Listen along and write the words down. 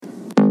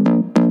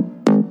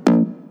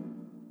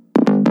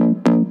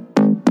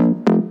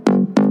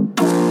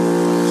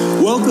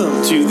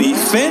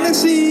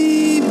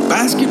Fantasy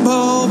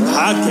Basketball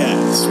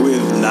Podcast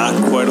with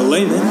not quite a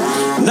layman,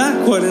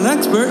 not quite an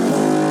expert,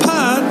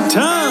 Pod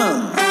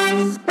Tom.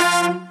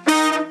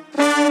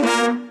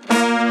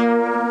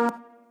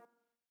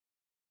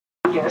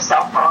 Your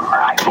cell phone or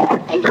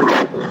iPad. Thank you.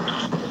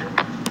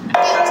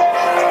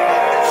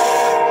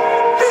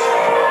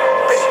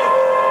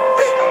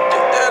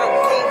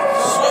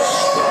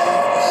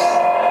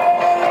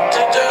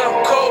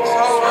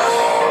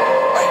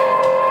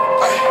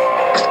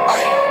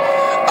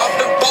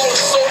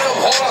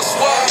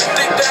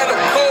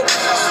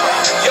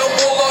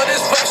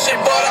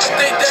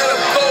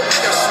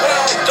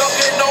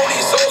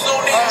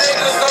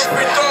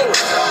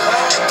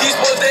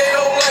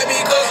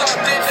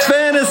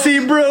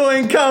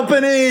 Brewing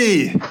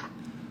Company,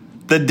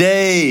 the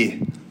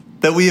day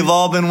that we have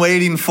all been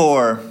waiting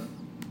for.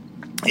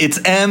 It's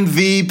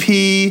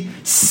MVP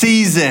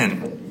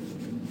season.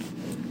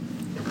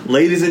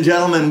 Ladies and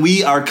gentlemen,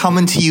 we are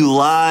coming to you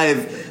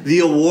live. The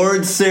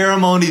awards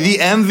ceremony, the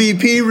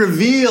MVP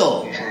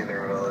reveal. Usually the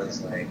rule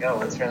is like, oh,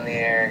 let's run the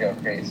air, go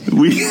crazy.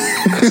 We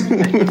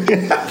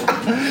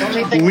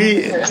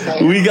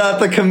got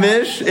the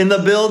commish in the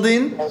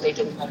building.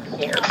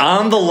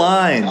 On the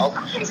line,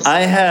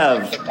 I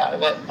have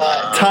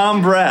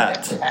Tom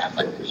Bratt.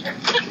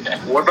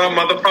 What about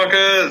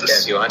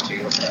motherfuckers? Yeah, if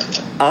you want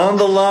to. On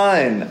the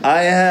line,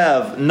 I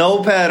have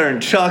No Pattern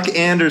Chuck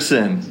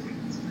Anderson.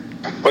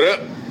 What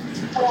up?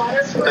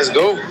 Let's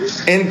go.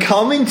 And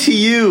coming to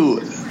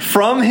you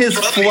from his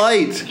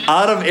flight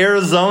out of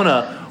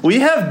Arizona, we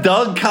have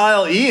Doug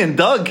Kyle Ian.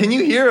 Doug, can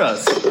you hear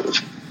us?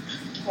 Of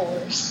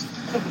course.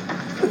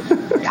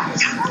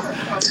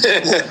 I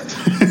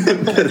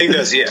think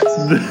that's yes.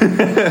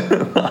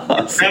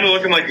 Awesome. Kind of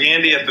looking like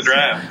Andy at the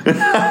draft.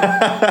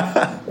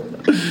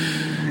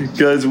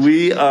 Because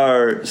we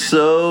are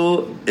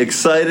so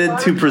excited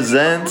to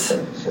present.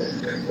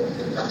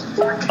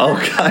 Oh,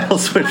 Kyle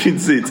switching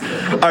seats.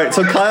 All right,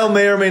 so Kyle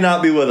may or may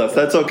not be with us.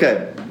 That's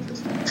okay.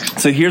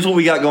 So here's what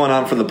we got going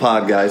on for the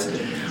pod, guys.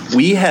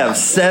 We have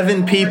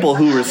 7 people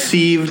who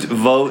received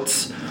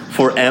votes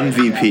for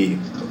MVP.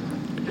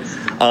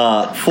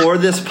 For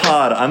this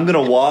pod, I'm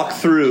going to walk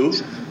through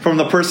from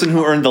the person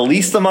who earned the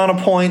least amount of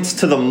points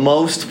to the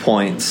most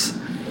points.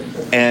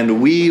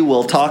 And we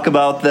will talk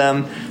about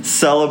them,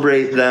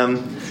 celebrate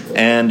them,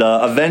 and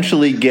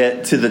eventually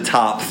get to the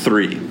top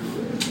 3.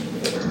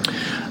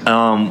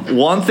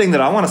 One thing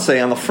that I want to say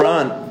on the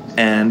front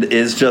end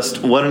is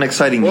just what an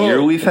exciting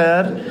year we've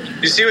had.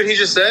 You see what he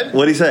just said?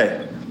 What'd he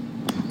say?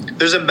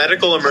 There's a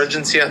medical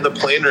emergency on the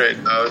plane right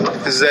now.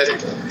 Is that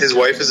his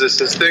wife is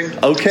assisting?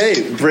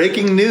 Okay,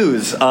 breaking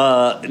news.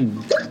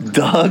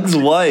 Doug's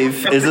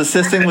wife is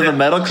assisting with a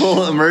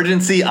medical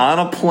emergency on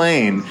a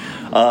plane.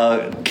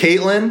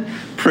 Caitlin,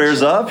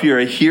 prayers up. You're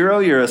a hero.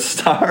 You're a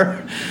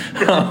star.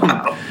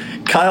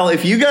 Kyle,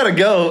 if you got to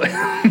go,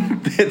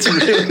 it's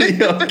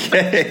really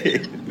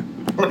okay.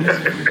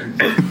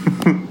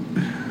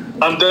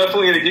 I'm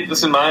definitely going to keep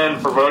this in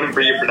mind for voting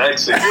for you for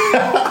next season.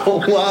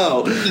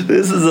 Wow.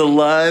 This is a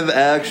live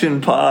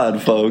action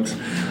pod, folks.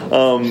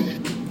 All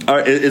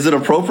right, is it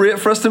appropriate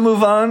for us to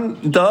move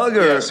on, Doug?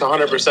 Or? Yes,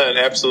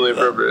 100%. Absolutely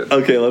appropriate.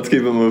 Okay, let's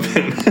keep it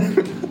moving.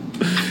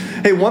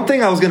 Hey, one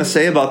thing I was going to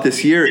say about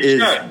this year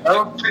is...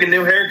 Oh, a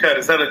new haircut.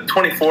 Is that a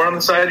 24 on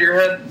the side of your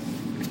head?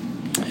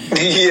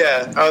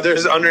 Yeah. Oh,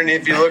 there's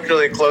underneath. If you look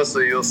really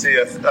closely, you'll see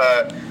a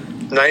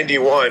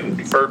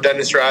 91 for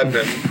Dennis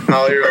Rodman.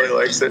 Holly really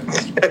likes it.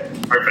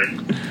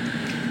 Perfect.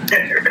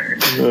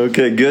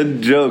 Okay,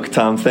 good joke,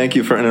 Tom. Thank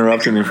you for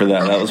interrupting me for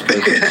that. That was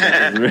perfect.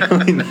 That was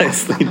really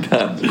nicely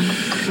done.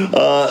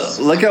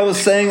 Like I was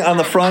saying on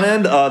the front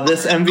end,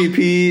 this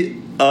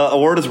MVP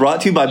award is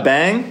brought to you by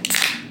Bang.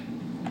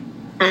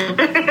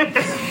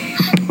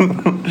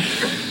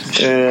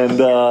 And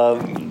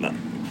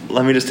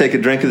let me just take a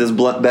drink of this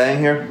blunt Bang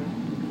here.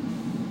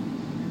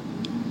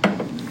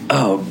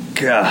 Oh,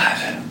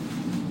 God.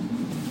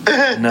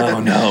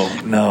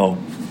 No.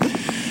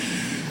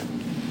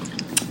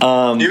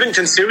 You've been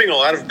consuming a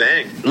lot of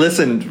Bang.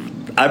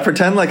 Listen, I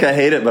pretend like I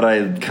hate it, but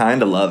I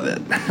kind of love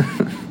it.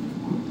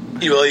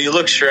 Well, you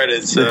look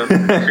shredded, so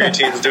the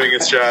creatine's doing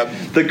its job.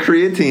 The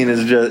creatine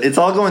is it's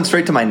all going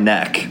straight to my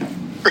neck.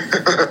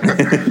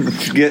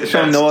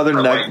 Show no other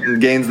neck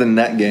gains than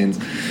net gains.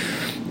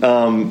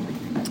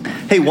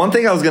 Hey, one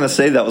thing I was going to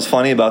say that was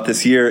funny about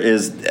this year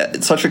is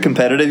it's such a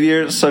competitive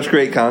year, such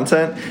great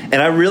content, and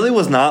I really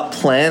was not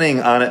planning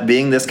on it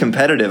being this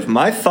competitive.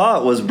 My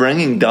thought was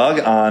bringing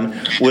Doug on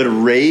would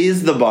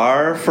raise the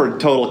bar for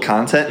total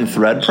content and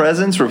thread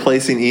presence,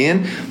 replacing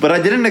Ian, but I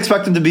didn't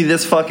expect him to be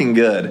this fucking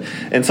good.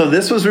 And so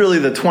this was really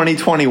the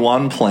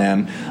 2021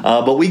 plan,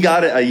 but we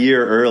got it a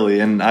year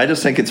early, and I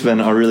just think it's been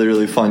a really,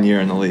 really fun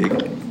year in the league.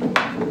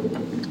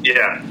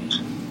 Yeah.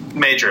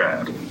 Major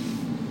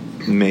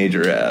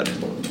ad.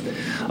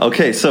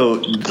 Okay, so a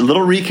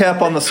little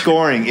recap on the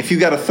scoring. If you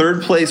got a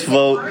third place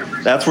vote,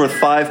 that's worth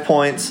 5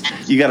 points.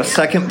 You got a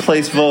second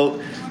place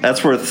vote,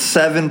 that's worth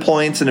 7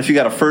 points. And if you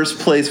got a first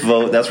place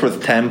vote, that's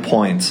worth 10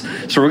 points.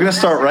 So we're going to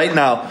start right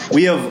now.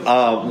 We have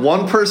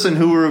one person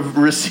who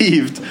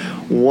received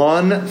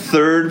one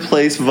third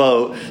place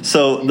vote.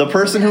 So the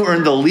person who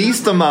earned the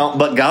least amount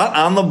but got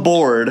on the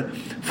board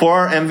for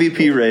our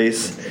MVP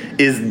race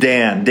is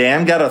Dan.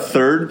 Dan got a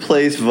third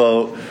place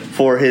vote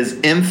for his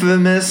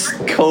infamous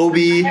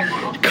Kobe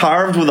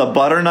carved with a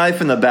butter knife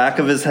in the back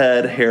of his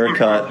head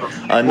haircut.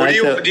 What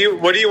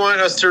do you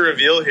want us to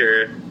reveal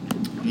here?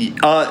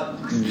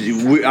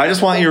 I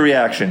just want your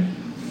reaction.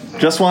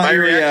 Just want My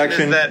your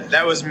reaction. reaction. Is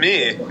that was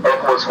me. Air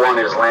Force One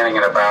is landing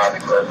in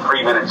about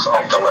 3 minutes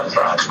off the left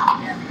side.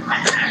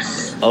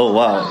 Oh,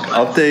 wow.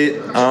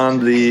 Update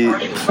on the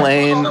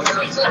plane.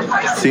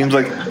 Seems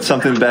like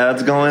something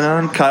bad's going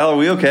on. Kyle, are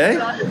we okay?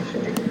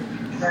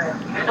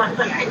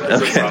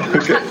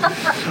 Okay.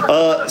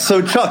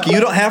 So Chuck,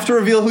 you don't have to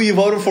reveal who you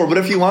voted for, but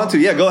if you want to,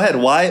 yeah, go ahead.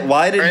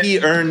 Why did he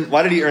earn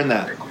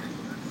that?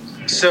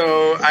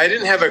 So I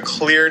didn't have a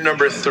clear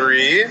number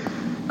 3.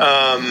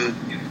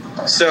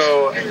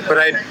 But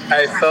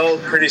I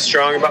felt pretty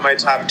strong about my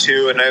top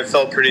 2, and I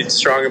felt pretty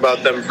strong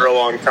about them for a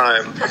long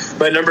time.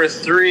 But number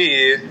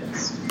 3,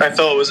 I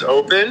felt was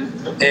open,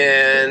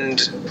 and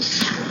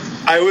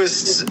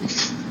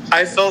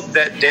I felt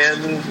that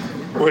Dan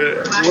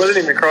wasn't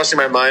even crossing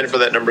my mind for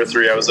that number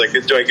 3. I was like,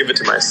 do I give it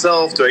to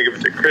myself? Do I give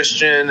it to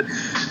Christian?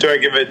 Do I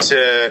give it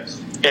to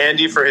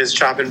Andy for his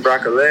chopping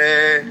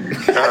broccoli?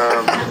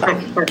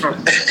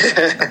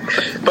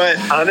 But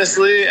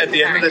honestly, at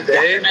the end of the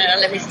day,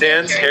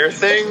 Dan's hair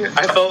thing,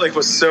 I felt like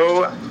was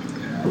so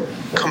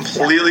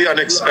completely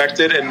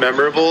unexpected and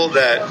memorable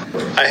that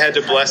I had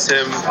to bless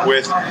him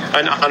with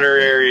an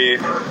honorary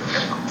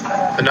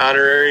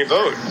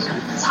vote.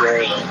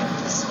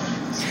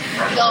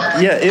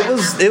 Yeah,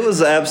 it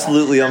was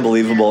absolutely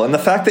unbelievable. And the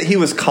fact that he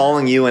was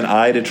calling you and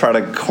I to try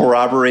to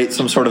corroborate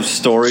some sort of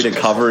story to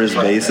cover his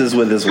bases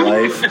with his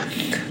wife,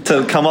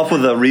 to come up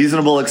with a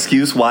reasonable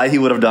excuse why he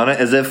would have done it,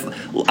 as if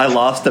I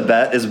lost a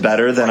bet is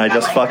better than I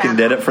just fucking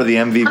did it for the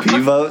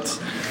MVP votes.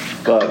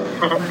 But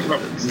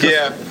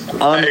yeah,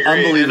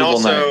 unbelievable. And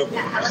also,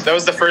 night. That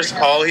was the first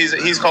call.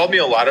 He's called me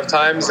a lot of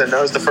times, and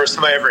that was the first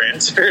time I ever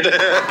answered.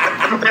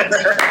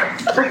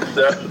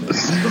 So,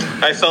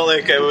 I felt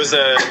like it was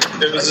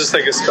just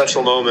like a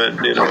special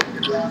moment, you know.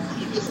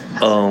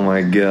 Oh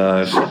my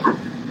gosh,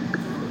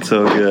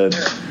 so good.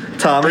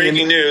 Tommy,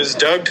 breaking news: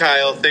 Doug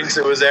Kyle thinks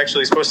it was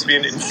actually supposed to be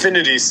an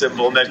infinity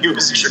symbol, and that he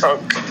was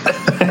drunk.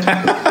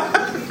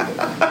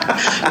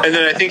 And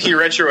then I think he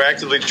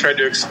retroactively tried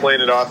to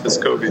explain it off as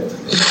Kobe.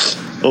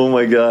 Oh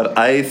my God.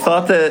 I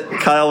thought that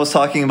Kyle was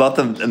talking about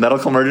the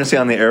medical emergency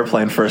on the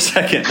airplane for a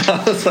second.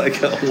 I was like,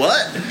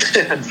 what?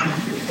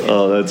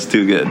 Oh, that's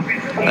too good.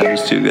 That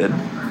is too good.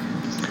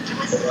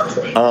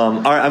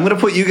 All right, I'm going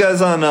to put you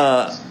guys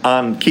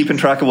on keeping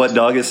track of what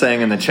Doug is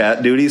saying in the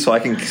chat duty so I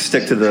can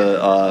stick to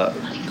the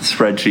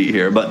spreadsheet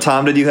here. But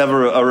Tom, did you have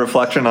a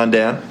reflection on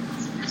Dan?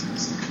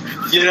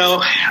 You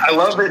know, I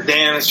love that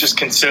Dan is just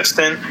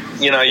consistent.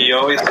 You know, he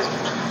always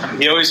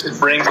just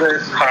brings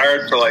it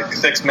hard for like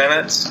 6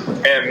 minutes,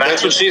 and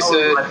that's what she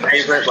said. My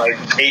favorite, like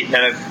 8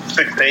 minutes,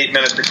 6 to 8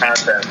 minutes of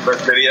content for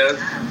videos.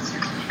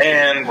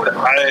 And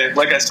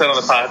like I said on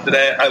the pod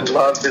today, I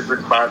love his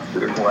response to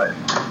his wife.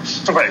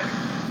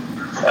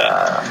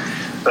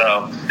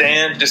 So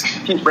Dan, just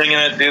keep bringing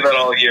it. Do that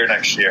all year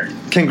next year.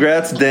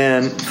 Congrats,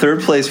 Dan.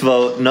 Third place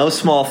vote, no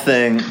small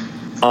thing.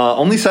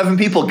 Only 7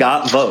 people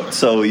got votes,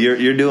 so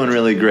you're doing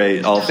really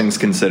great, all things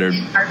considered.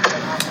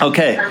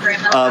 Okay,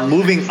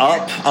 moving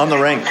up on the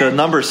rank, the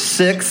number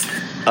 6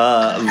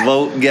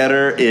 vote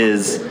getter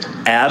is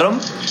Adam.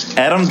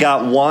 Adam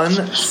got one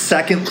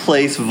second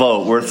place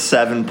vote worth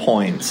 7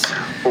 points.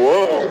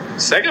 Whoa,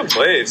 second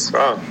place!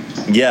 Wow.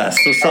 Yes,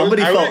 so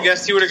somebody I felt. would have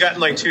guessed he would have gotten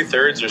like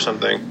 2/3 or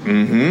something.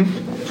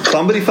 Mm-hmm.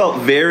 Somebody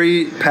felt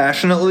very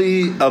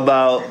passionately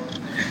about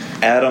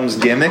Adam's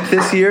gimmick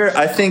this year.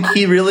 I think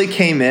he really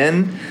came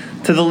in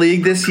to the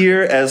league this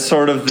year as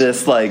sort of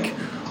this like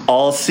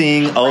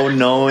all-seeing,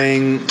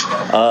 all-knowing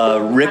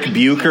Rick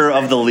Bucher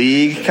of the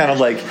league, kind of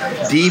like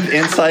deep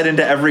insight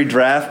into every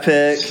draft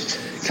pick,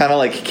 kind of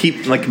like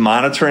keep like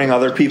monitoring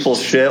other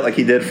people's shit like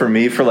he did for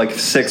me for like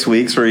 6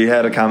 weeks, where he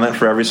had a comment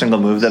for every single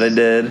move that I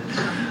did.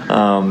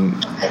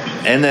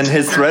 And then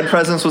his thread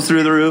presence was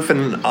through the roof,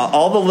 and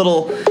all the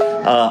little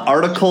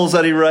articles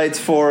that he writes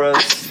for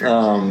us,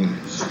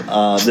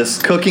 this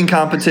cooking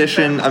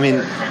competition. I mean,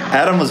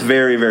 Adam was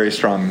very, very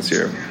strong this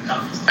year.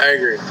 I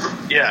agree.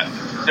 Yeah,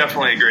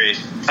 definitely agree.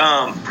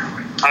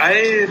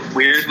 I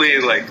weirdly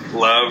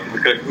love the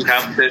cooking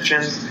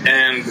competition,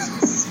 and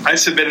I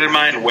submitted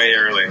mine way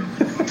early.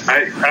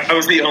 I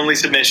was the only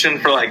submission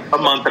for like a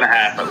month and a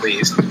half at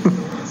least.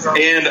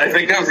 And I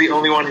think I was the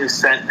only one who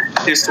sent him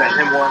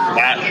one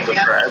not the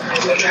thread.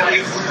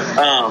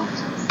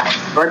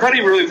 But I thought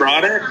he really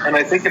brought it, and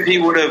I think if he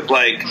would have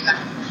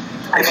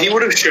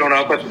shown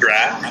up at the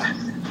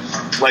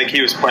draft like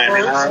he was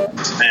planning on,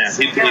 man,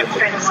 he'd be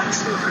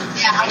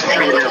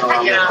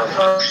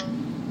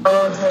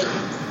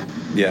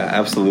Yeah,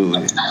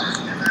 absolutely.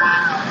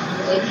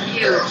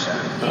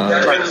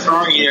 but a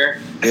strong year.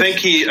 I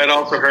think I'd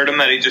also heard him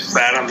that he just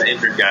sat on the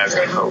injured guys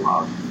for so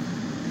long.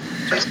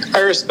 I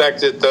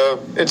respect it though.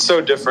 It's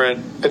so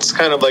different. It's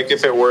kind of like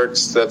if it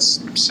works, that's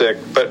sick.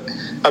 But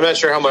I'm not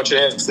sure how much it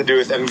has to do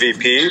with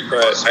MVP.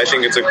 But I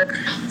think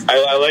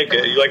I like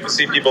it. You like to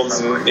see people,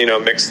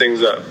 mix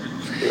things up.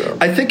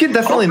 I think it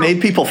definitely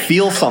made people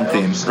feel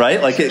something,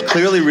 right? Like it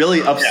clearly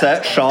really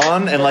upset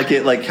Sean, and like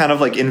it like kind of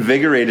like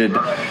invigorated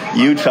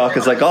you, Chuck.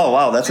 It's like, oh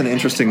wow, that's an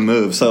interesting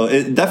move. So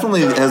it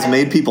definitely has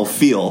made people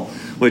feel,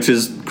 which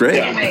is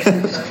great.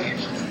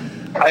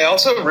 I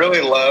also really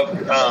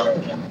loved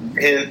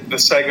the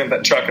segment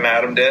that Chuck and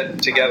Adam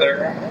did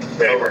together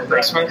over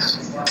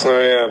Christmas. Oh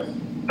yeah,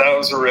 that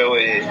was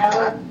really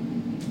that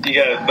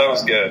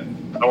was good.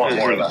 I want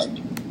more of that.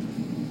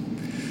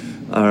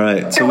 All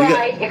right, so we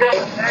got.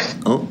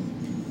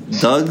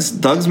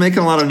 Doug's making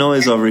a lot of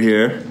noise over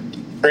here.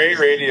 Great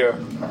radio.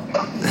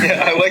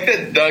 Yeah, I like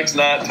that Doug's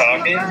not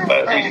talking,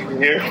 but we can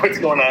hear what's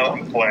going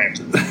on the plane.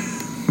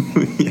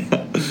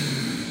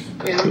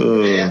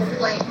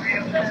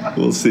 Yeah.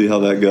 We'll see how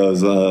that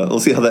goes. We'll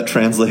see how that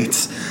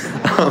translates.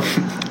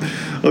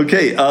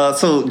 Okay,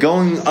 so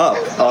going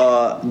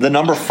up, the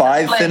number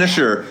 5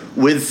 finisher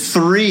with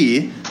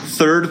 3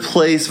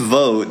 third-place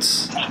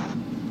votes.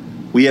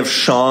 We have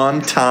Sean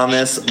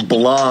Thomas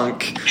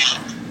Blanc,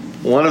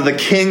 one of the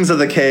kings of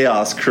the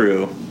Chaos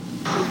crew.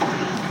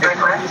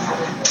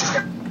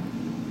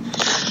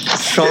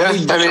 Sean,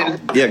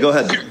 yeah, go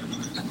ahead.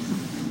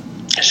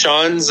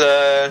 Sean's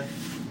a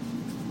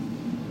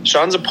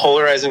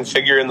polarizing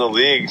figure in the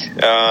league.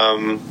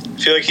 I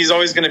feel like he's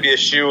always going to be a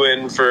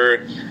shoe-in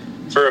for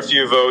a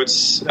few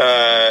votes,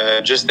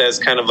 just as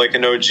kind of like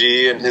an OG,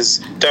 and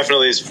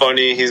definitely is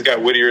funny. He's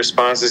got witty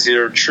responses. He's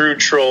a true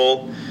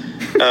troll.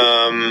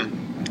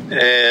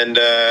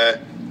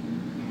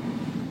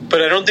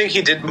 But I don't think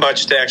he did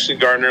much to actually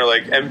garner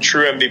like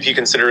true MVP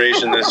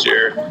consideration this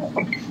year.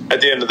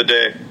 At the end of the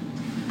day,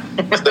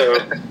 so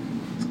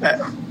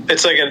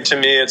it's like to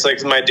me, it's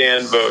like my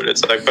Dan vote.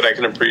 It's like, but I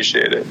can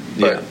appreciate it.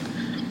 But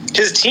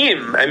his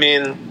team, I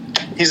mean,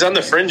 he's on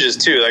the fringes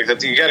too. Like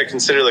that, you got to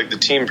consider like the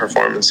team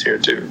performance here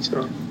too.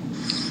 So,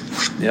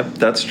 yep,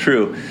 that's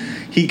true.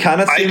 He kind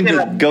of seemed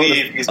to go.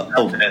 He's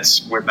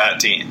with that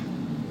team.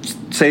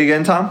 Say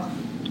again, Tom.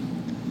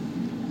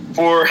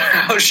 For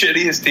how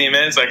shitty his team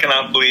is, I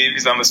cannot believe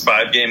he's on this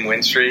 5-game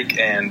win streak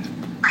and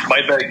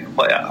might make the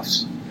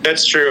playoffs.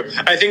 That's true.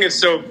 I think it's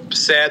so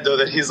sad, though,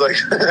 that he's like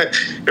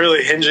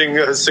really hinging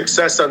his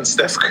success on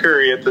Steph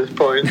Curry at this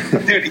point.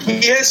 Dude,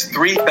 he has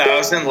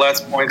 3,000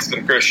 less points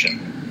than Christian.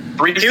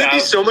 3,000. He would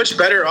be so much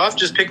better off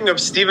just picking up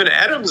Steven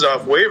Adams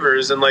off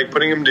waivers and like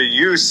putting him to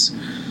use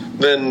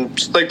than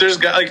like there's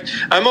like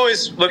I'm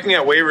always looking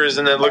at waivers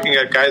and then looking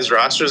at guys'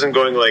 rosters and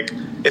going like,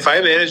 if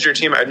I managed your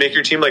team, I'd make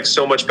your team like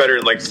so much better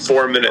in like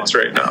 4 minutes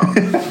right now.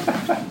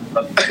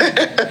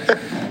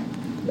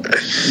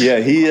 Yeah,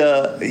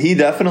 he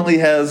definitely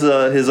has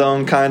his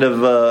own kind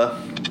of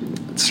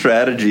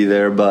strategy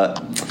there, but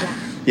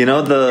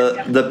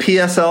the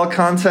PSL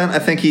content, I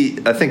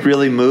think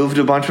really moved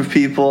a bunch of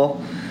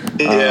people.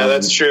 Yeah,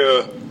 that's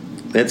true.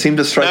 It seemed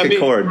to strike a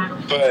chord,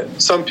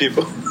 but some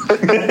people. I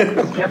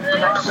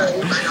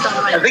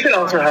think it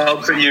also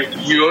helps that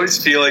you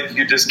always feel like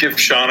you just give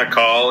Sean a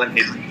call and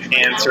he'd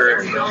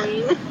answer.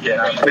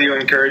 Tell you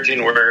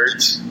encouraging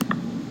words.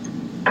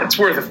 It's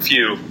worth a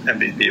few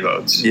MVP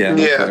votes. Yeah.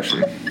 Yeah,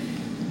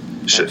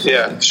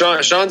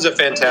 Sean's a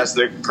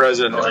fantastic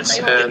president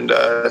and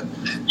a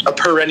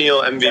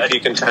perennial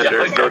MVP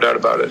contender, no doubt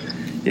about it.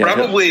 Yeah,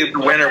 probably the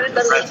winner of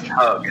the best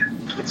hug.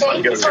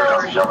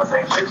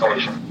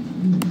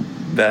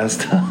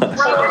 Best hug.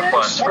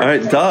 All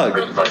right, Doug.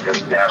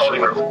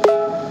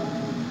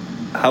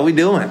 How we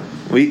doing?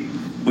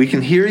 We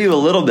can hear you a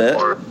little bit.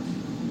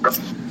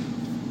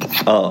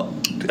 Oh.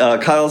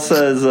 Kyle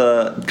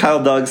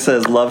Doug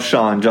says, love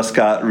Sean, just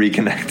got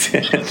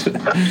reconnected.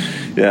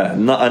 Yeah,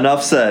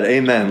 enough said.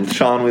 Amen.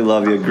 Sean, we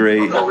love you.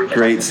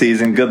 Great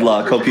season. Good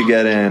luck. Hope you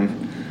get in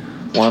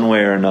one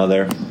way or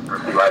another.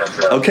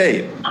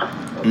 Okay,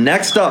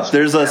 next up,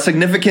 there's a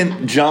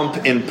significant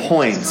jump in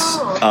points.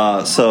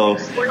 So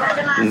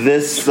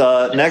this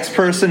next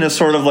person is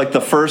sort of like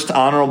the first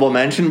honorable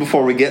mention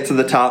before we get to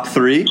the top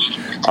 3,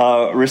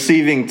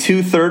 receiving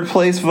 2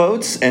 third-place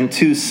votes and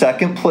 2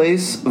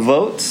 second-place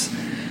votes.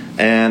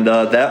 And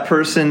that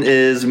person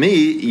is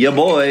me, ya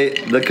boy,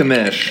 the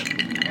commish.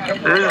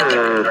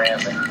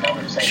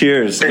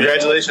 Cheers.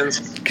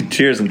 Congratulations.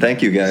 Cheers, and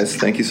thank you, guys.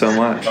 Thank you so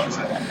much.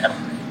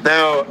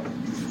 Now,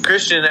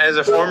 Christian, as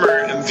a former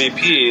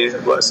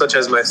MVP, such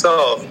as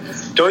myself,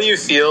 don't you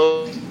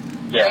feel...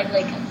 Yeah.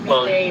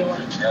 Well,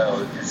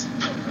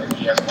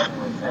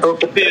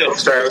 Oh,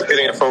 sorry, I was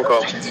getting a phone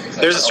call.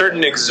 There's a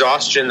certain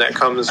exhaustion that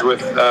comes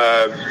with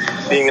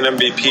being an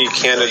MVP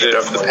candidate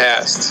of the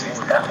past.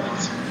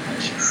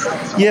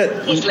 Yeah,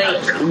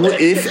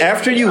 if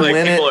after you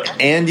win it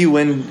and you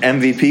win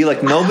MVP,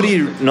 like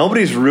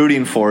nobody's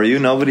rooting for you.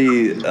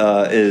 Nobody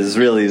is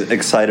really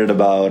excited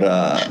about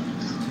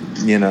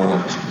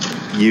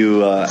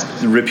you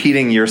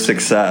repeating your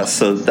success.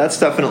 So that's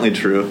definitely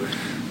true.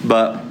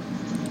 But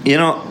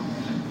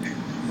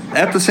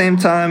at the same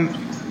time,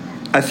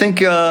 I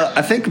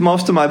think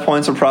most of my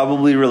points are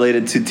probably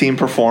related to team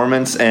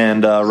performance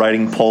and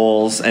writing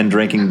polls and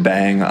drinking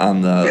Bang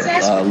on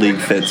the League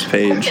Fits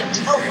page.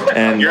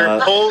 And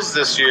your polls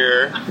this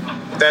year,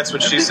 that's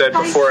what she said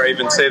before I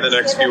even say the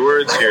next few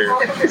words here,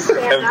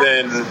 have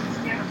been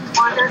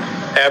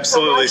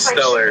absolutely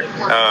stellar.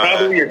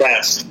 Probably your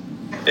best.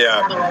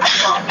 Yeah.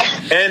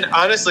 And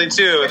honestly,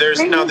 too,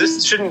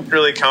 this shouldn't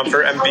really count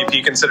for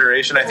MVP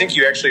consideration. I think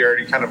you actually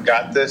already kind of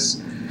got this.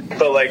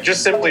 But, like,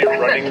 just simply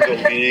running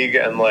the league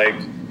and, like,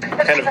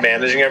 kind of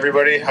managing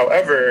everybody.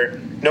 However,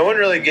 no one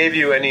really gave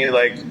you any,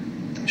 like,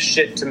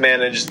 shit to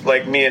manage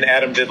like me and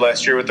Adam did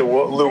last year with the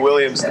Lou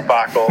Williams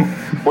debacle,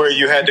 where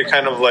you had to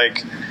kind of,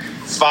 like,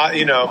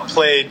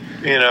 play,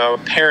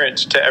 parent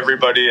to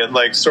everybody and,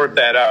 like, sort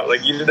that out. Like,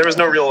 there was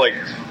no real, like,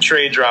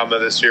 trade drama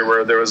this year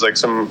where there was, like,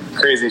 some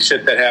crazy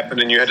shit that happened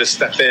and you had to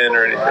step in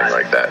or anything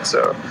like that.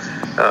 So,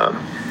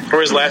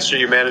 whereas last year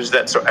you managed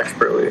that so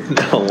expertly.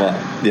 Oh,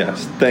 wow.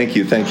 Yes. Thank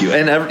you.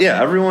 And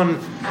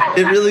everyone,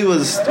 it really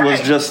was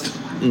just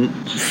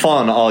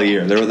fun all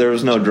year. There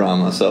was no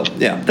drama. So,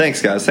 yeah,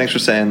 thanks, guys. Thanks for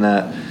saying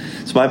that.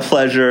 It's my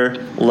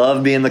pleasure.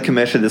 Love being the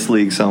commissioner of this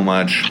league so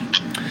much.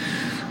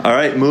 All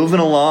right,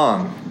 moving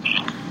along.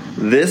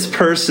 This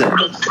person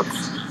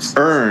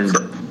earned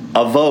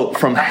a vote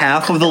from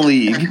half of the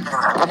league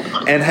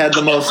and had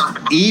the most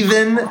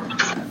even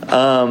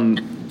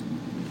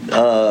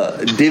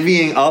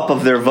divvying up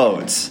of their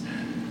votes.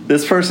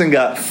 This person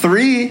got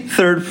two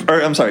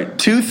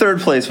third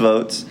place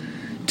votes,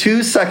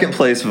 2 second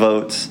place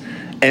votes,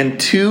 and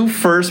 2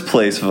 first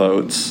place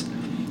votes.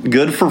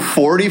 Good for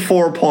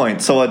 44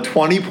 points, so a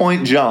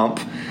 20-point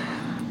jump.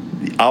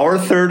 Our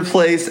third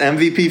place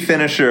MVP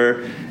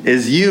finisher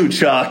is you,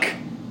 Chuck.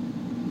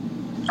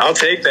 I'll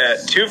take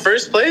that. 2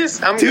 first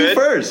place? I'm 2 good.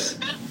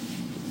 first.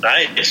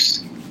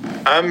 Nice.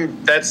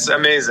 That's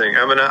amazing.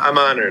 I'm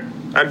honored.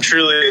 I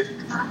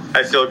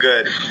feel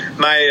good.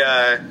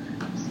 I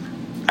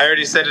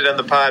already said it on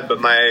the pod,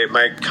 but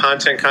my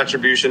content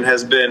contribution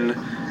has been,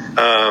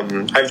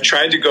 I've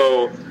tried to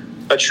go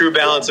a true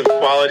balance of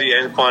quality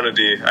and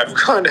quantity. I've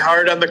gone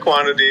hard on the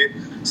quantity.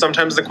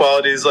 Sometimes the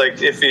quality is, like,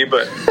 iffy,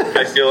 but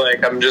I feel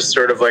like I'm just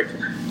sort of like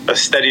a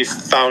steady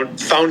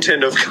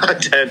fountain of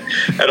content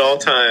at all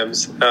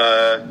times.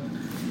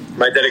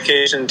 My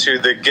dedication to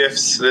the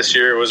GIFs this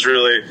year was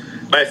really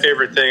my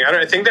favorite thing.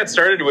 I think that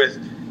started with,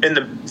 in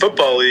the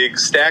football league,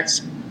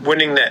 Stacks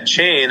winning that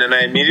chain, and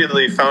I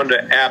immediately found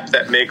an app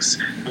that makes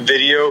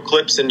video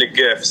clips into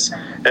GIFs,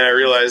 and I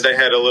realized I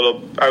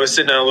was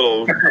sitting on a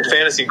little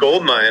fantasy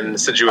gold mine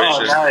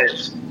situation. Oh,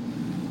 nice.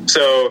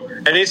 So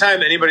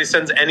anytime anybody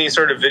sends any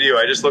sort of video,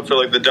 I just look for,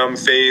 like, the dumb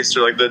face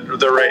or, like,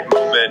 the right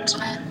moment,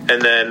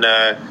 and then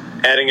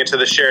adding it to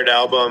the shared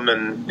album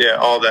and, yeah,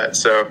 all that.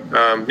 So,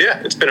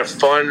 it's been a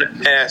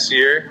fun-ass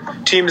year.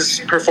 Teams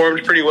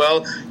performed pretty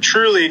well.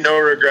 Truly no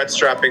regrets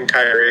dropping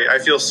Kyrie. I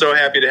feel so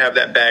happy to have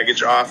that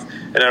baggage off,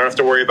 and I don't have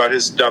to worry about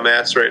his dumb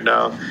ass right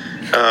now.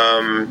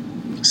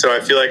 So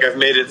I feel like I've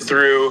made it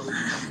through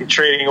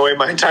trading away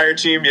my entire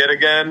team yet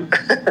again.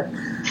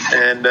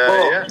 And,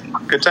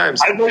 good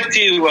times. I'd like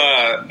to,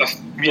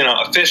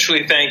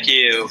 officially thank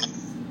you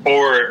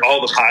for all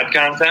the pod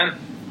content,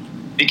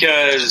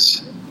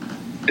 because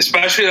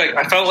especially, like,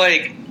 I felt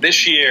like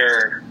this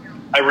year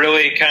I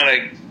really kind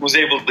of was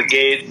able to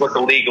gauge what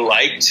the league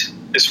liked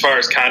as far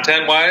as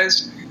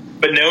content-wise.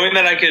 But knowing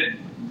that I could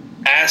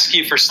ask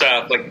you for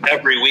stuff, like,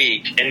 every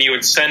week, and you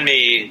would send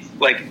me,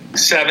 like,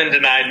 7 to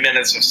 9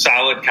 minutes of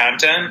solid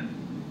content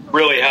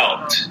really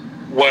helped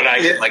what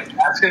I could, like,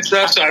 ask and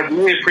stuff. So I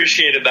really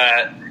appreciated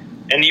that.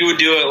 And you would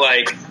do it,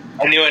 like,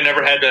 I knew I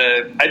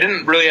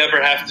didn't really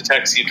ever have to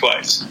text you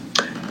twice.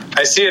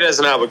 I see it as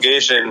an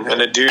obligation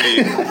and a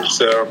duty,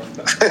 so.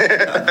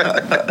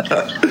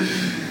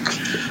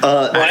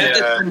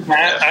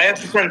 I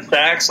have to send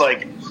Stacks,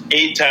 like,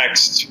 8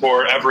 texts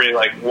for every,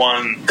 like,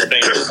 one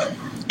thing.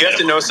 You have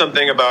to know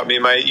something about me.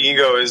 My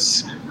ego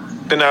has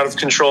been out of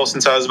control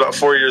since I was about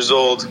 4 years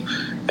old,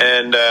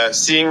 and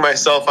seeing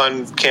myself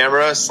on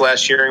camera /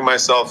 hearing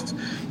myself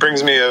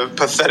brings me a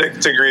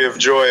pathetic degree of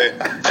joy.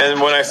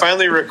 And when I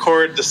finally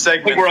record the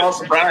segment, we're all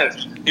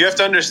surprised. You have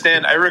to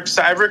understand,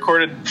 I've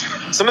recorded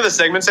some of the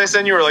segments I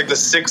send you are, like, the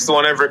 6th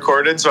one I've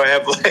recorded. So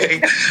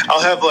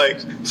I'll have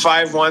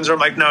 5 ones where I'm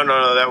like,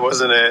 no, that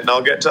wasn't it. And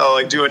I'll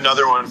do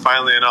another one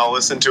finally, and I'll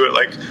listen to it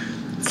like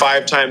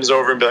 5 times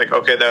over and be like,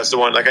 okay, that's the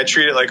one. Like, I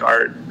treat it like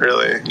art,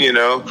 really,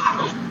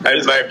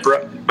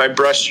 my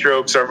brush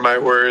strokes are my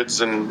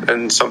words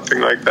and something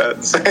like that.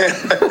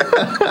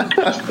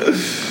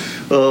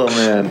 Oh,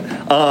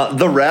 man.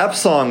 The rap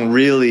song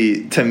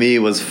really, to me,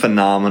 was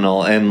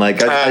phenomenal. And,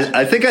 like,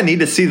 I think I need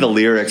to see the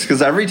lyrics,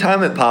 because every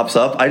time it pops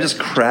up, I just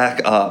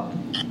crack up.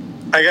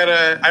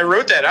 I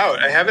wrote that out.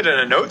 I have it in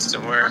a note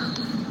somewhere.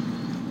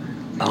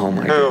 Oh,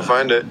 my God. I'll go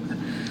find it.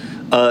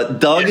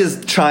 Doug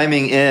is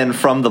chiming in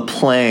from the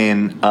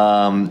plane.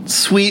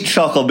 Sweet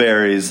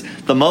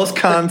Chuckleberries. The most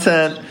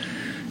content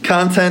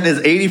Content is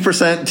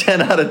 80%,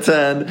 10 out of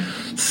 10.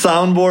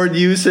 Soundboard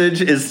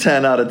usage is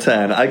 10 out of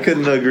 10. I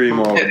couldn't agree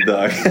more with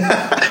Doug.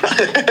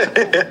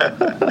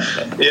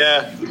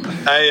 Yeah,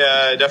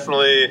 I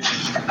definitely.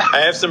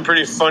 I have some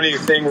pretty funny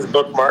things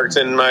bookmarked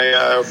in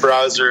my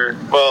browser.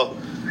 Well,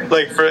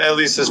 like for at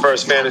least as far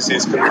as fantasy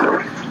is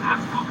concerned.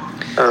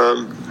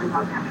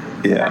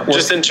 Yeah,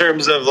 just in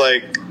terms of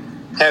like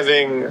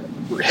having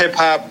hip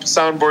hop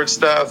soundboard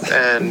stuff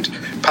and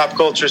pop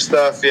culture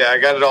stuff. Yeah, I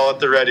got it all at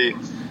the ready,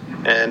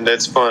 and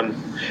it's fun.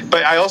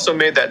 But I also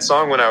made that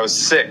song when I was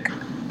sick,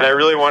 and I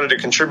really wanted to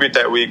contribute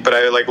that week, but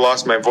I like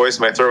lost my voice.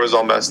 My throat was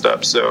all messed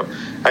up, so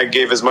I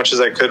gave as much as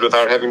I could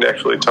without having to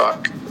actually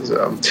talk.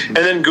 So, and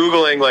then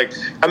Googling, like,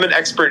 I'm an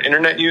expert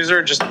internet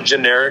user, just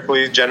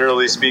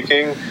generally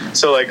speaking.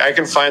 So, like, I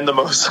can find the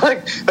most,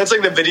 like, that's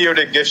like the video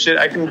to GIF shit.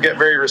 I can get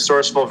very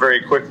resourceful very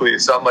quickly.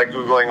 So I'm like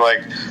Googling,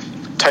 like,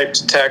 type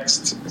to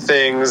text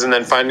things, and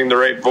then finding the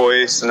right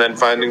voice, and then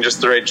finding just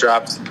the right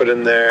drops to put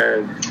in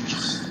there.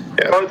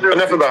 Yeah.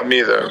 Enough about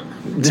me, though.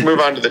 Let's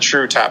move on to the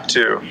true top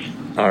two.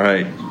 All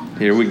right,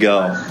 here we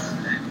go.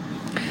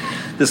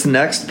 This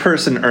next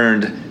person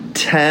earned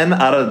 10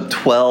 out of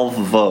 12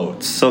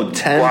 votes. So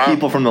 10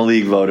 people from the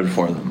league voted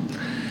for them.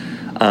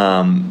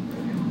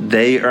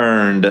 They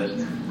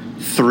earned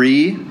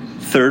 3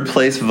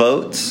 third-place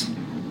votes,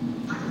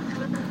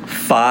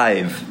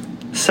 5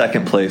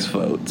 second-place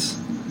votes,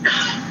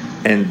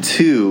 and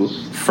 2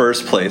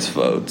 first-place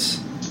votes.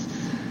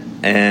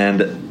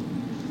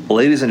 And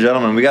ladies and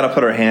gentlemen, we got to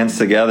put our hands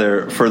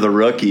together for the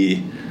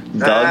rookie,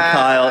 Doug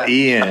Kyle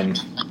Ian.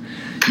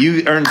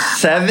 You earned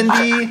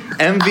 70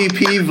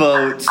 MVP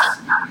votes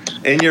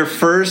in your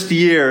first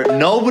year.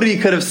 Nobody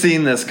could have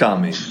seen this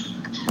coming.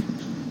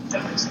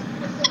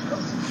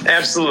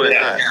 Absolutely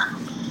not.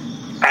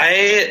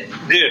 I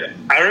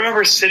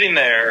remember sitting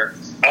there.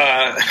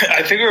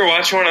 I think we were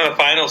watching one of the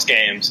finals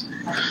games,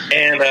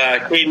 and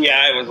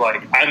KDI was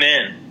like, "I'm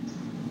in."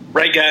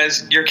 Right,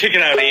 guys? You're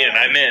kicking out Ian.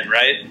 I'm in,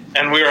 right?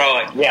 And we were all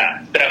like,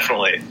 yeah,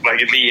 definitely. Like,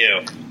 it'd be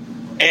you.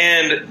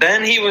 And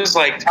then he was,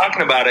 like,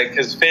 talking about it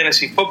because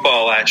fantasy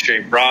football last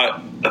year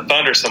brought the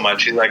Thunder so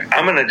much. He's like,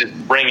 I'm going to just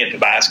bring it to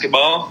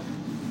basketball.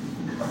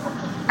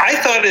 I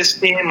thought his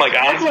team, like,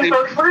 honestly,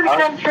 I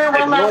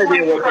had no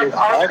idea what they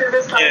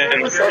expect.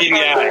 And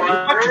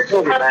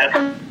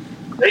KDI,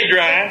 they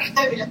draft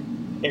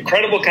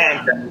incredible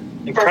content,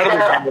 incredible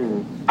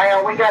content.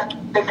 We got to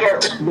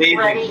get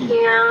ready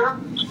here.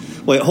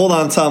 Wait, hold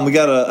on, Tom. We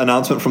got an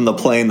announcement from the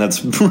plane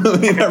that's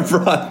ruining our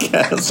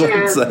broadcast. So we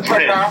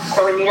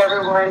need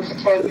everyone to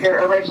take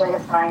your originally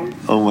assigned.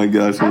 Oh my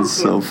gosh, it was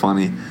so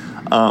funny.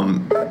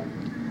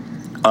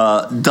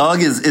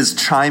 Doug is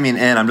chiming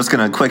in. I'm just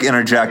going to quick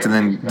interject, and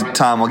then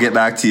Tom, we'll get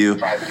back to you.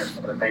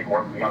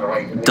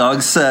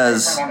 Doug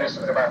says,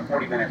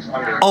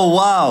 "Oh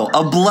wow,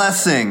 a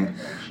blessing.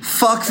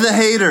 Fuck the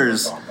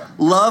haters.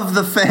 Love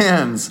the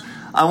fans.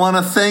 I want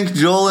to thank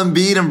Joel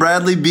Embiid and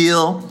Bradley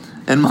Beal.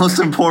 And most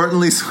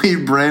importantly,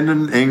 sweet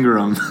Brandon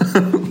Ingram."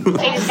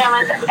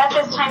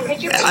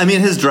 I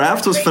mean, his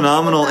draft was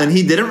phenomenal, and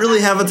he didn't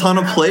really have a ton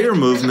of player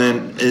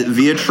movement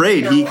via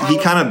trade. He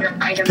kind of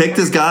picked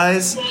his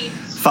guys,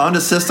 found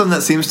a system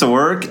that seems to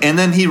work, and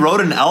then he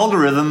wrote an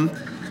algorithm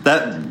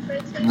that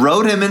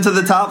wrote him into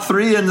the top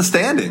 3 in the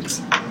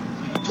standings.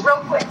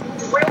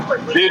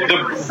 Dude,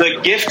 the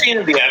gifting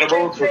of the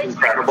edibles was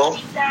incredible.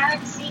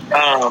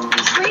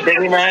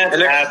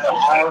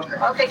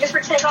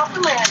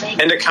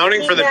 And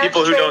accounting for the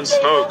people who don't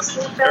smoke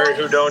or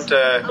who don't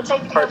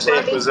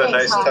partake was a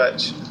nice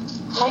touch.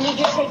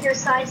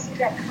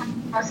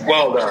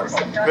 Well done.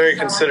 Very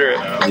considerate.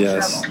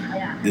 Yes,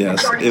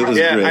 it was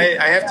great.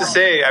 I have to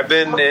say, I've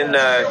been in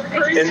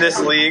this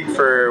league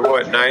for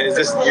what, 9? Is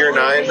this year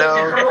 9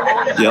 now?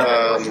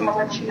 Yeah.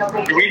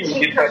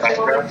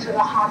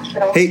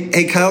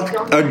 Hey, Kyle,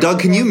 Doug,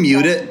 can you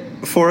mute it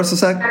for us a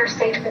sec?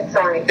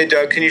 Hey,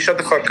 Doug, can you shut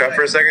the fuck up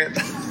for a second?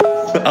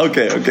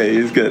 Okay,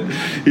 he's good.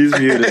 He's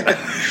muted.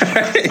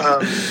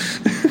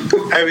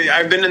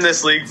 I've been in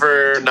this league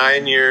for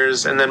 9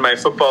 years, and then my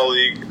football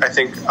league, I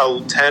think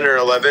 10 or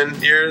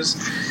 11 years.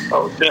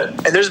 Oh, shit.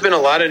 And there's been a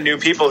lot of new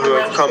people who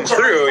have come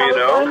through, you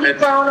know,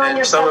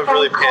 and some have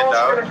really panned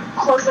out.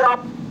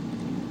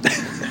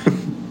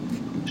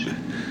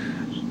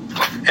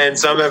 And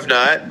some have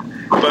not.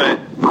 But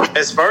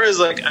as far as,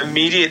 like,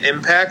 immediate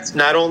impact,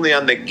 not only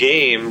on the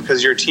game,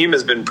 because your team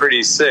has been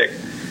pretty sick,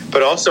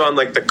 but also on,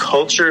 like, the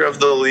culture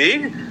of the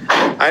league,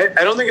 I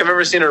don't think I've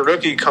ever seen a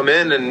rookie come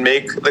in and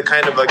make the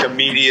kind of, like,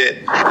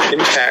 immediate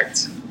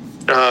impact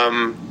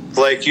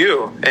like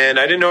you. And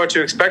I didn't know what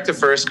to expect at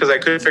first because I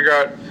couldn't figure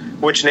out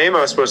which name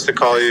I was supposed to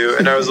call you,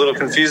 and I was a little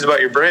confused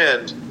about your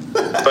brand.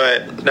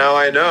 But now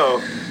I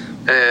know,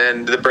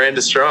 and the brand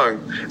is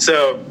strong.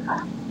 So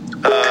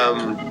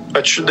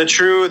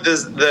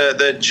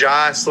the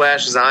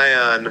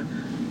Ja/Zion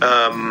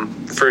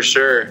for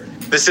sure.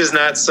 This is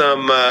not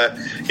some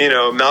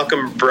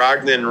Malcolm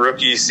Brogdon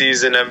rookie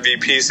season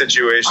MVP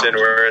situation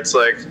where it's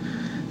like,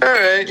 all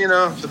right,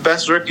 the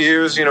best rookie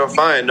is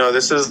fine. No,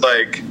 this is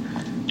like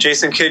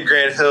Jason Kidd,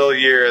 Grant Hill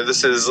year.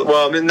 This is,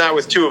 well, I mean, not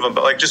with two of them,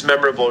 but like just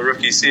memorable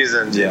rookie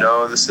seasons. You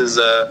know, this is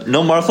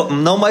no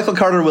Michael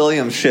Carter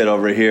Williams shit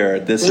over here.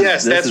 That's what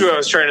I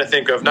was trying to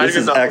think of. Not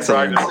even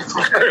excellent.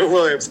 Michael Carter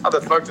Williams. How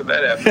the fuck did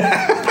that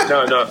happen?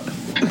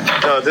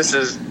 no.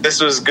 This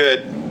was good,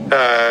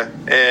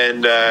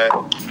 and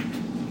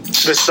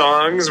the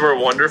songs were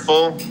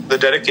wonderful. The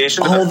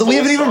dedication. We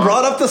haven't even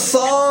brought up the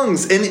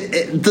songs and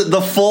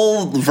the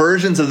full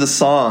versions of the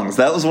songs.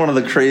 That was one of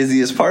the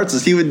craziest parts.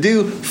 Is he would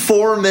do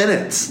 4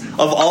 minutes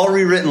of all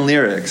rewritten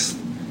lyrics.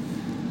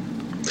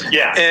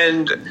 Yeah,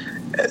 and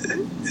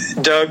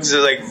Doug's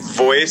like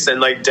voice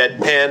and like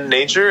deadpan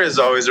nature is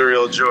always a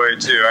real joy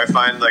too. I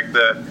find like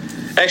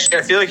Actually,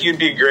 I feel like you'd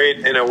be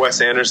great in a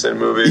Wes Anderson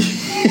movie.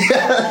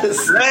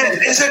 Yes. That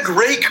is a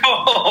great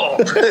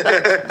call.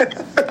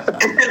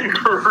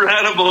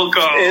 Incredible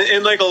call.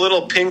 In like a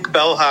little pink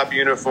bellhop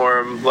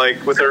uniform,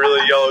 like with a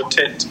really yellow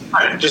tint,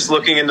 just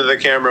looking into the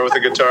camera with a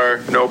guitar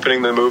and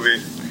opening the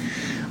movie.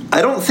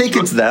 I don't think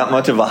it's that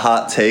much of a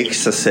hot take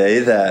to say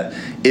that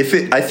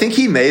I think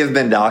he may have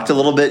been docked a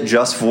little bit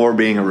just for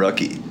being a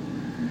rookie.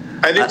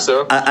 I think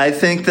so. I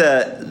think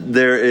that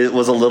it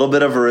was a little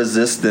bit of a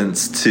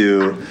resistance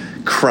to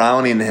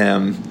crowning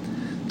him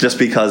just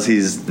because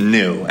he's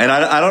new. And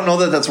I don't know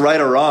that that's right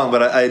or wrong,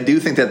 but I do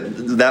think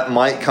that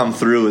might come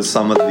through as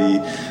some of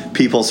the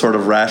people's sort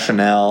of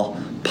rationale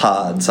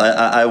pods.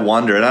 I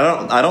wonder. And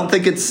I don't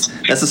think it's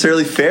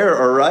necessarily fair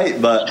or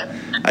right, but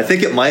I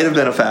think it might have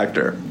been a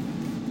factor.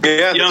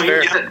 Yeah,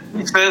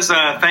 he says,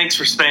 thanks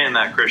for saying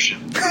that,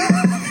 Christian.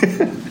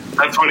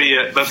 That's what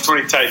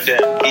he typed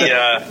in.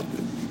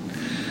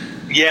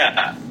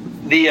 Yeah.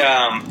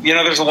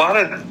 There's a lot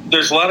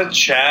of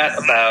chat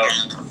about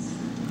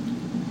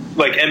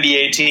like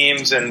NBA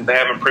teams and they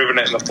haven't proven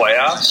it in the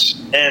playoffs,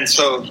 and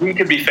so he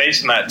could be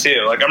facing that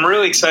too. Like, I'm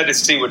really excited to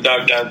see what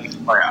Doug does in the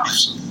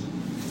playoffs.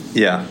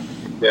 Yeah.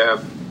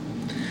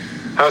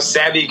 How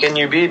savvy can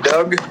you be,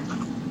 Doug?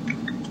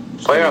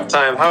 Playoff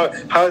time.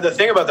 How the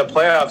thing about the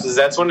playoffs is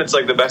that's when it's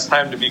like the best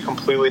time to be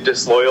completely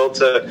disloyal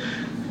to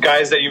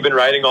guys that you've been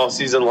riding all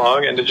season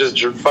long and to just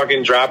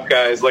fucking drop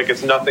guys like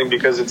it's nothing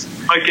because it's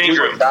like game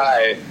room.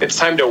 It's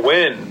time to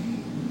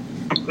win.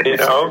 You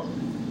know?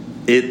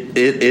 It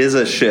is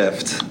a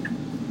shift.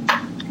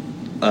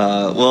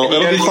 It'll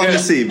be fun to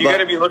see. You got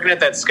to be looking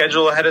at that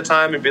schedule ahead of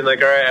time and being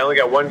like, all right, I only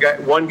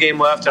got one game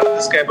left out of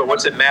this guy, but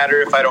what's it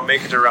matter if I don't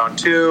make it to round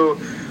 2?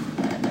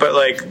 But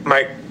like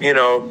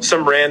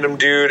some random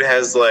dude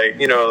has like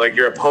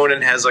your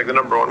opponent has like the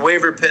number 1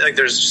 waiver pick. Like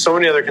there's so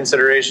many other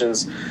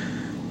considerations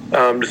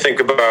to think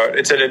about.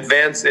 It's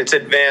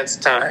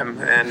advanced time,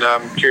 and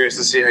I'm curious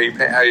to see how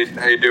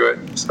you do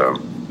it.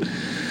 So.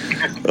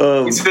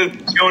 He's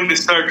going to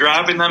start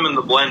dropping them in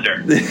the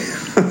blender.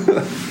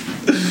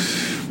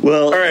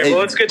 Well, all right. Well,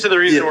 let's get to the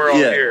reason we're all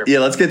here. Yeah,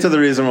 let's get to the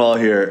reason we're all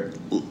here.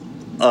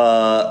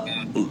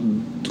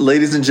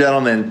 Ladies and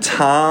gentlemen,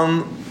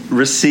 Tom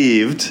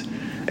received,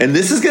 and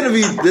this is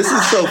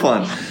so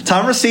fun.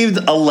 Tom received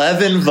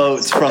 11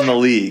 votes from the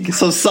league,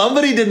 so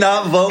somebody did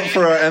not vote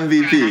for our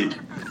MVP.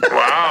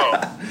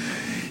 Wow.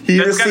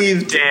 That's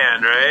received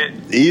Dan, right?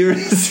 He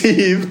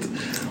received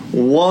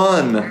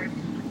 1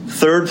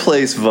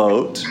 third-place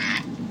vote,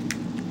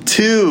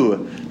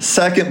 2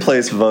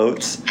 second-place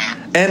votes,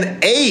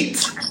 and 8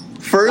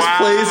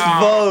 first-place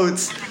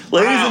votes.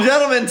 Ladies and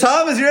gentlemen,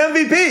 Tom is your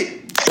MVP.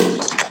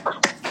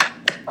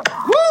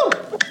 Woo!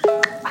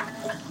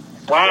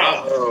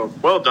 Wow.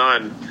 Well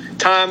done.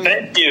 Tom.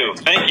 Thank you.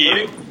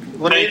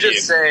 Let me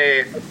just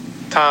say,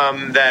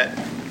 Tom, that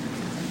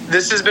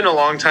this has been a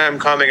long time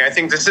coming. I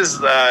think this is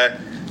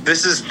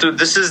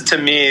to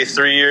me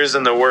 3 years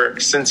in the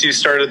works since you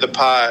started the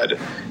pod,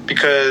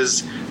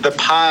 because the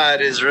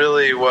pod is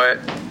really what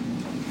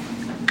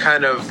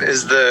kind of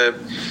is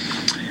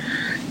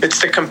it's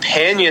the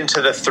companion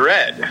to the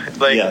thread.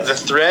 Like The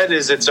thread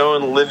is its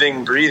own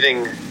living,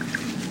 breathing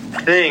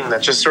thing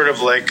that just sort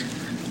of like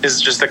is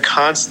just a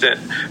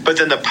constant. But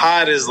then the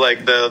pod is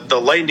like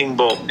the lightning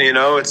bolt,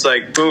 it's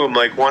like boom,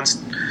 like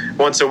once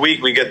a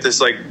week we get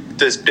this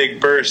big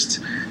burst,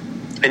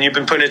 and you've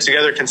been putting it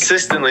together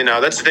consistently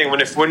now. That's the thing.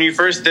 When you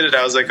first did it,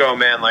 I was like, oh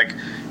man, like,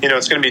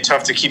 it's going to be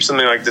tough to keep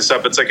something like this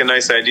up. It's like a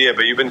nice idea,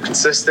 but you've been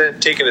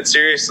consistent, taking it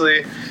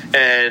seriously,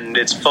 and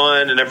it's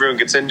fun, and everyone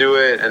gets into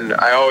it. And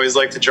I always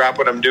like to drop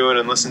what I'm doing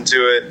and listen to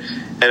it,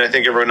 and I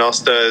think everyone else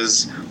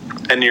does.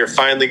 And you're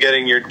finally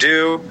getting your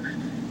due.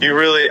 You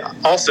really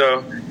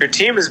also, your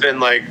team has been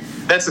like,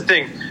 that's the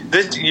thing.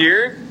 This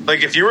year,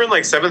 like if you were in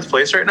like 7th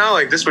place right now,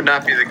 like this would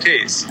not be the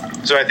case.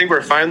 So I think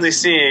we're finally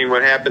seeing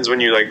what happens when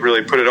you like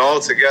really put it all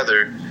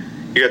together.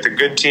 You got the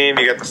good team,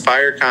 you got the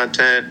fire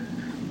content,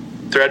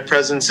 thread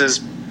presence is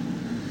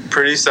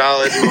pretty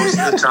solid most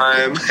of the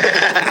time.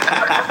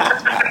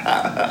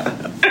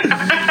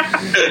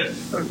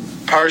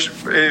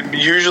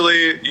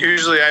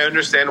 Usually I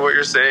understand what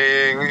you're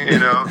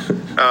saying,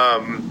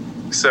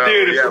 So,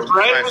 dude, if yeah, the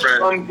thread was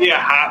going to be a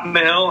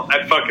Hotmail,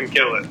 I'd fucking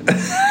kill it.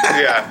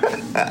 Yeah.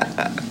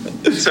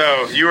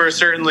 So you were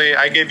certainly.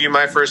 I gave you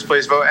my first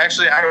place vote.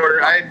 Actually,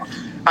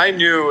 I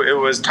knew it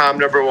was Tom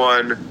number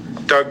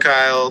 1, Doug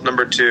Kyle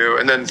number 2,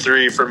 and then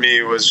 3 for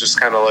me was just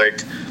kind of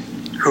like,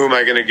 who am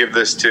I going to give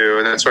this to?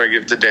 And that's where I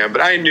give it to Dan.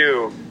 But I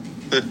knew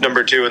the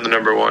number 2 and the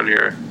number 1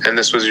 here, and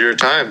this was your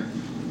time.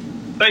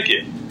 Thank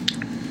you.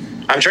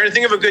 I'm trying to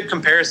think of a good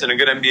comparison, a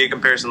good NBA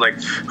comparison,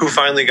 like who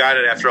finally got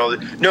it after all the.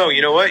 No,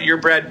 you know what? You're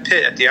Brad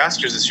Pitt at the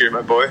Oscars this year,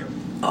 my boy.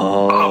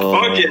 Oh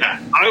fuck yeah!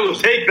 I will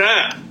take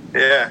that.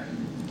 Yeah.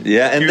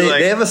 Yeah, and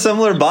they have a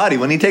similar body.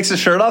 When he takes his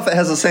shirt off, it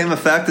has the same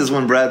effect as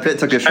when Brad Pitt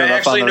took his shirt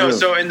off on the roof.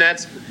 So, and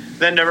that's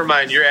then. Never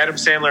mind. You're Adam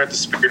Sandler at the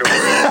Spirit Award.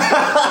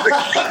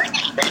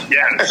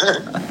 Yes.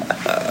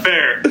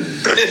 Fair.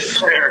 It's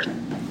fair.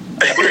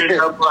 Wearing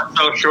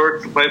no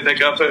shorts to play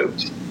pickup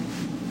hoops.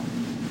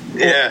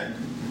 Yeah.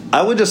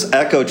 I would just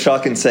echo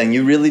Chuck in saying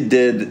you really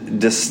did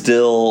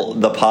distill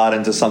the pod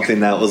into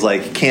something that was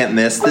like can't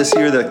miss this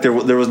year. That there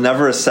was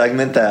never a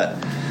segment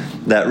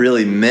that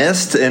really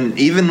missed, and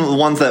even the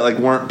ones that like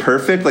weren't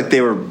perfect, like they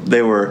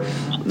were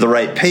the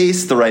right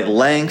pace, the right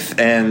length,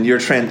 and your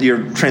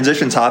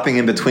transitions hopping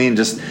in between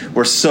just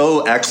were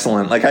so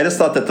excellent. Like I just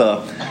thought that the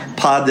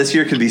pod this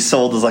year could be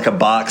sold as like a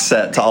box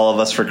set to all of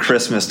us for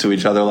Christmas to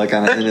each other, like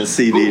in a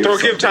CD.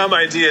 Don't give Tom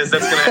ideas.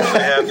 That's going to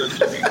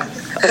actually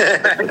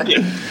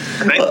happen.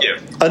 Thank you.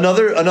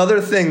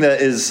 Another thing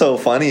that is so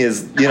funny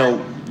is,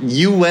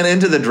 you went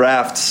into the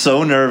draft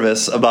so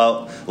nervous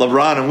about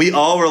LeBron, and we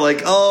all were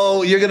like,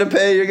 oh, you're going to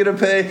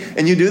pay.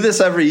 And you do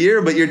this every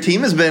year, but your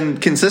team has been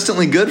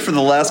consistently good for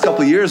the last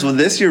couple of years, with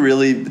this year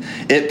really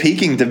it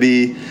peaking to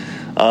be,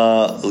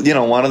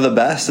 one of the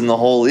best in the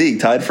whole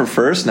league, tied for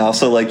first now.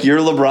 So, like, your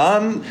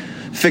LeBron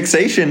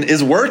fixation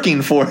is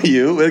working for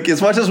you. Like,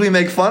 as much as we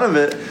make fun of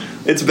it,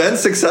 it's been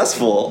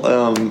successful.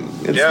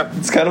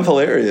 It's kind of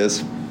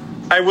hilarious.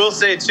 I will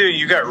say, too,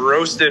 you got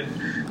roasted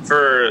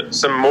for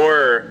some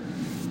more,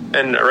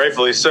 and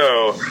rightfully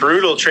so,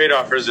 brutal trade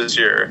offers this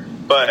year.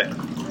 But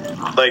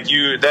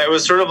that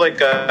was sort of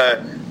like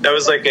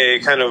a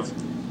kind of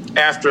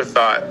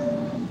afterthought,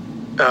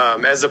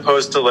 as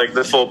opposed to like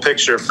the full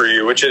picture for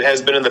you, which it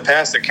has been in the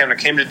past. That kind of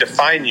came to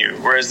define you.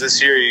 Whereas this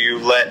year you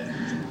let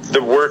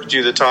the work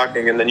do the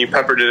talking, and then you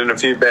peppered it in a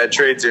few bad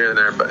trades here and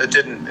there. But it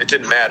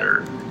didn't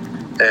matter,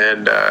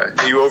 and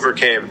you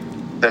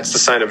overcame. That's the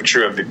sign of a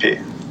true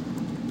MVP.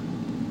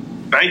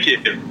 Thank you.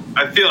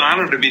 I feel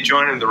honored to be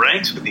joining the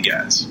ranks with you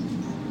guys.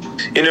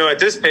 At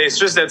this pace,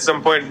 just at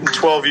some point in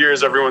 12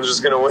 years, everyone's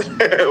just going to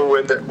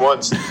win it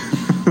once.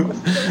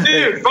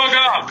 Dude, fuck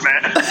off,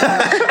 man.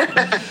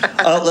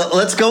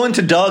 Let's go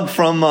into Doug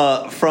from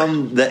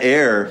the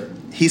air.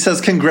 He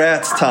says,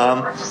 congrats,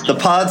 Tom. The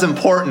pod's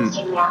important.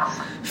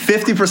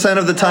 50%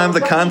 of the time, the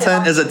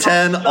content is a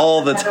 10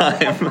 all the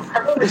time.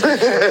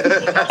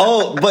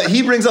 Oh, but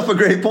he brings up a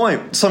great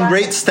point. Some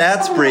great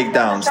stats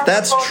breakdowns.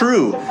 That's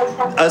true.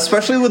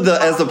 Especially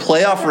as the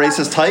playoff race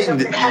has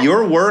tightened,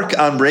 your work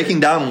on breaking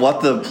down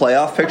what the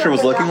playoff picture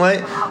was looking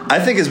like, I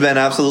think has been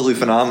absolutely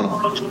phenomenal.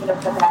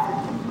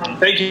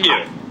 Thank you.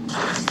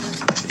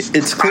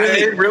 It's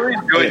clearly... I really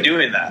enjoy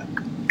doing that.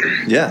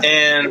 Yeah.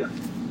 And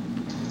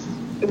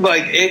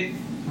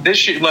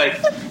this year,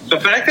 the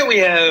fact that we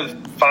have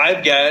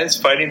 5 guys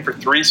fighting for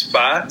 3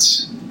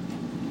 spots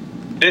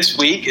this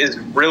week is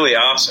really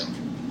awesome.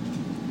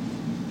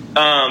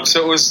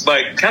 So it was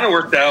kind of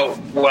worked out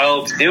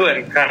well to do it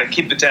and kind of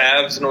keep the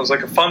tabs, and it was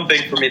like a fun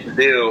thing for me to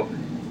do,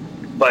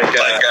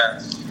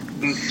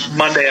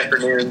 Monday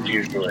afternoons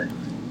usually.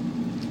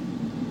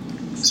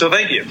 So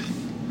thank you.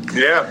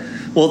 Yeah.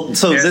 Well,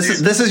 so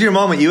this is your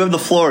moment. You have the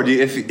floor.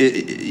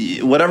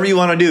 Whatever you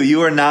want to do.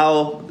 You are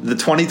now the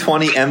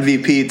 2020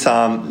 MVP,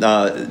 Tom.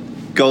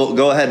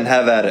 Go ahead and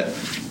have at it.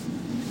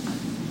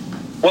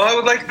 Well, I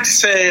would like to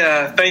say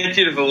thank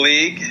you to the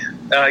league.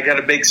 I got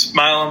a big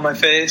smile on my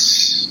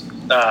face.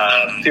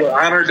 Feel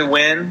honored to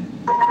win.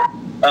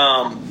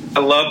 I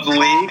love the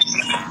league,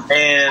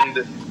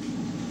 and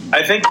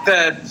I think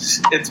that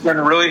it's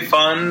been really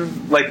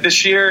fun.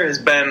 This year has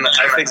been,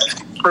 I think,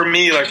 for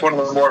me, one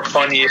of the more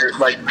fun years.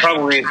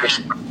 Probably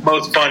the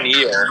most fun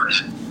year.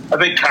 I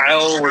think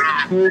Kyle was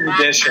a huge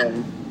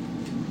addition.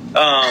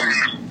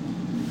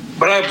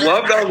 But I've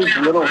loved all these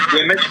little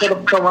gimmicks that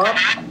have come up,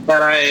 and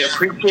I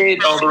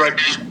appreciate all the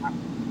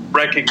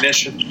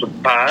recognition for the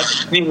pod.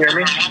 Can you hear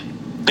me?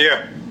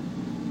 Yeah.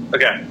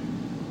 Okay.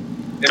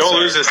 Don't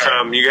lose this,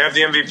 Tom. You have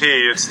the MVP.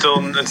 It's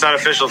not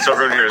official until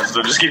everyone hears,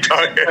 so just keep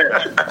talking.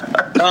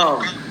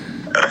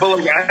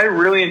 But I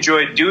really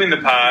enjoyed doing the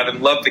pod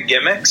and loved the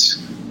gimmicks,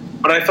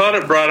 but I thought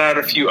it brought out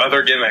a few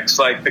other gimmicks.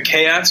 The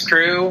Chaos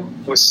Crew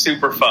was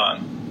super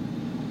fun.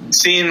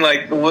 Seeing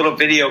the little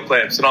video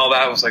clips and all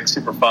that was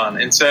super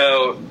fun. And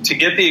so to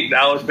get the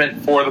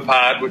acknowledgement for the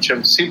pod, which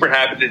I'm super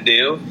happy to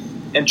do.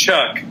 And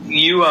Chuck,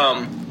 you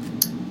I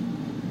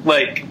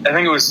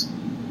think it was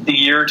a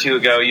year or two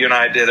ago, you and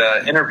I did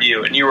an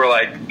interview, and you were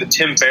the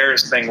Tim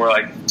Ferriss thing where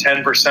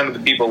 10% of the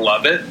people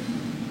love it.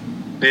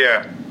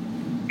 Yeah.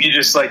 You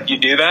just you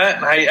do that.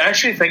 And I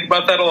actually think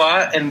about that a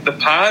lot. And the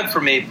pod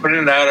for me,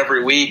 putting it out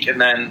every week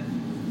and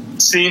then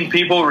seeing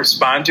people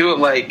respond to it,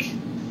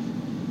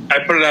 I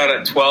put it out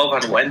at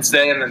 12 on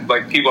Wednesday, and then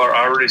like people are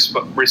already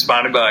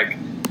responding by like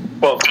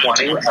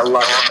 12:20. I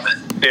love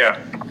it. Yeah,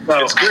 So,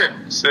 it's good.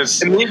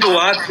 it means a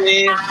lot to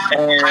me,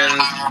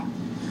 and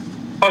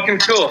fucking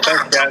cool.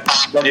 Thanks,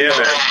 guys. Love Yeah, you.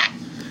 man.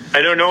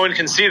 I know no one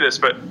can see this,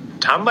 but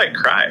Tom might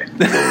cry.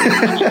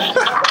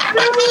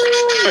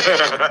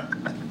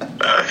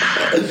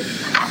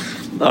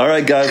 All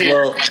right, guys.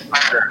 Well,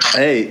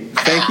 hey,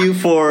 thank you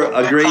for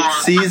a great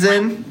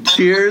season.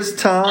 Cheers,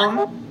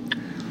 Tom.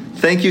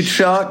 Thank you,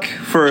 Chuck,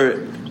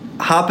 for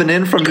hopping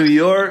in from New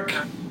York.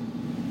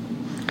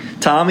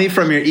 Tommy,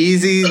 from your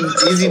easy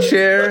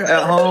chair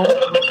at home.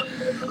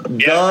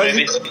 Yeah,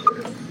 baby.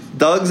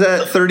 Doug's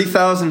at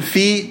 30,000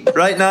 feet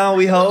right now,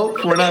 we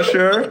hope. We're not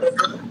sure.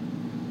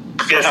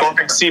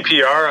 Performing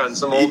CPR on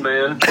some old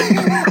man.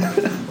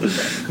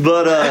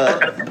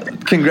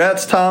 But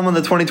congrats, Tom, on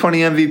the 2020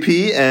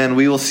 MVP, and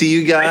we will see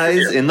you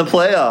guys in the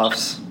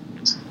playoffs.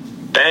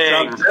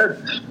 Bang.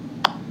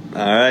 All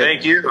right.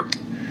 Thank you.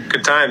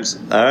 Good times.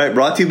 All right,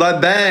 brought to you by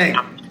Bang.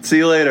 See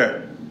you later.